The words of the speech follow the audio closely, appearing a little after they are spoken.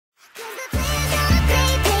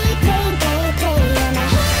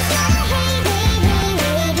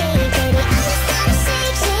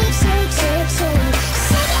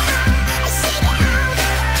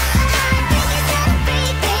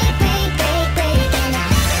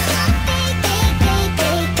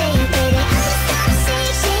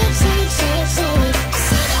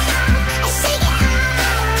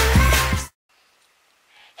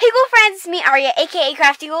It's me, Aria, aka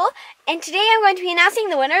Crafty Ghoul, and today I'm going to be announcing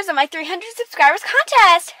the winners of my 300 subscribers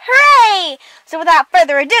contest. Hooray! So without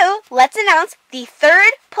further ado, let's announce the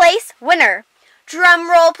third place winner.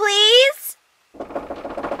 Drum roll, please. Ever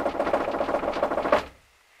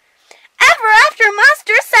After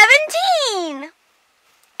Monster 17!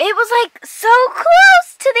 It was like so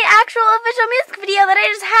close to the actual official music video that I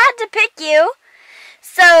just had to pick you.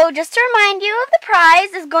 So just to remind you, the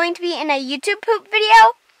prize is going to be in a YouTube poop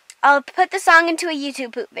video. I'll put the song into a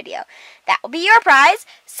YouTube poop video. That will be your prize.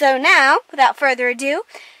 So now, without further ado,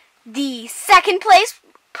 the second place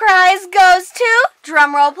prize goes to,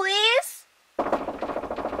 drumroll please,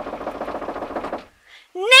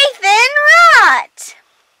 Nathan Rott!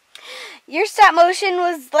 Your stop motion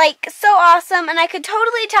was like so awesome, and I could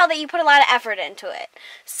totally tell that you put a lot of effort into it.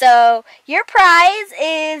 So your prize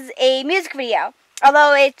is a music video,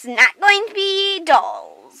 although it's not going to be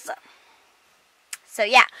dolls. So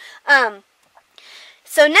yeah,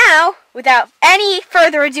 so now, without any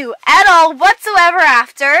further ado at all whatsoever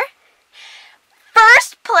after,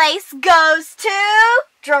 first place goes to,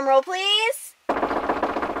 drumroll please,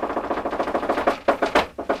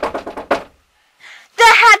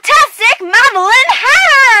 the Hatastic Madeline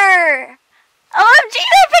Hatter! OMG,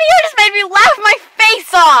 that video just made me laugh my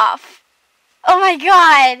face off! Oh my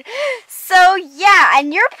god. So yeah,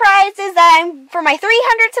 and your prize is that for my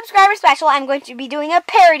 300 subscriber special, I'm going to be doing a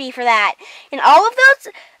parody for that. And all of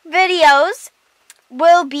those videos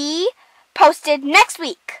will be posted next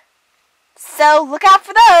week. So look out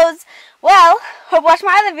for those. Well, hope you watch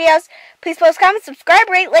my other videos. Please post, comment, subscribe,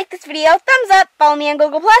 rate, like this video, thumbs up, follow me on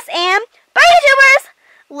Google+, and bye YouTubers!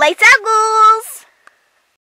 Lights out, ghouls!